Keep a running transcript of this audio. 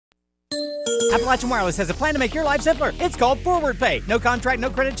Appalachian Wireless has a plan to make your life simpler. It's called Forward Pay. No contract, no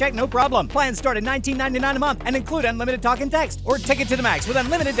credit check, no problem. Plans start at $19.99 a month and include unlimited talk and text, or take it to the max with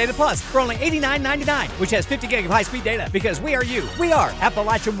unlimited data plus for only $89.99, which has 50 gig of high-speed data, because we are you. We are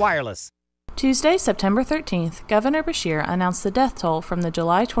Appalachian Wireless. Tuesday, September 13th, Governor Beshear announced the death toll from the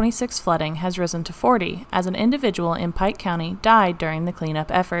July 26 flooding has risen to 40, as an individual in Pike County died during the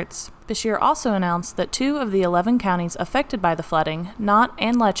cleanup efforts. Beshear also announced that 2 of the 11 counties affected by the flooding, Knott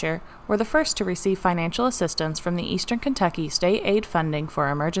and Letcher, were the first to receive financial assistance from the Eastern Kentucky State Aid funding for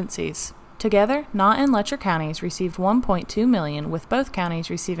emergencies. Together, Knott and Letcher counties received $1.2 million, with both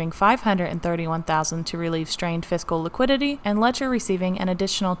counties receiving $531,000 to relieve strained fiscal liquidity, and Letcher receiving an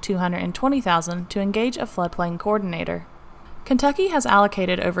additional $220,000 to engage a floodplain coordinator. Kentucky has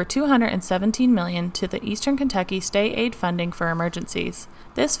allocated over $217 million to the Eastern Kentucky State Aid funding for emergencies.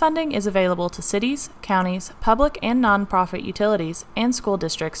 This funding is available to cities, counties, public and nonprofit utilities, and school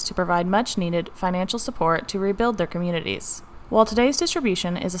districts to provide much-needed financial support to rebuild their communities. While today's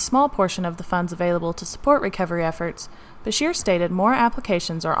distribution is a small portion of the funds available to support recovery efforts, Beshear stated more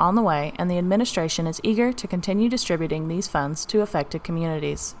applications are on the way, and the administration is eager to continue distributing these funds to affected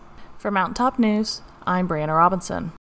communities. For Mountaintop News, I'm Brianna Robinson.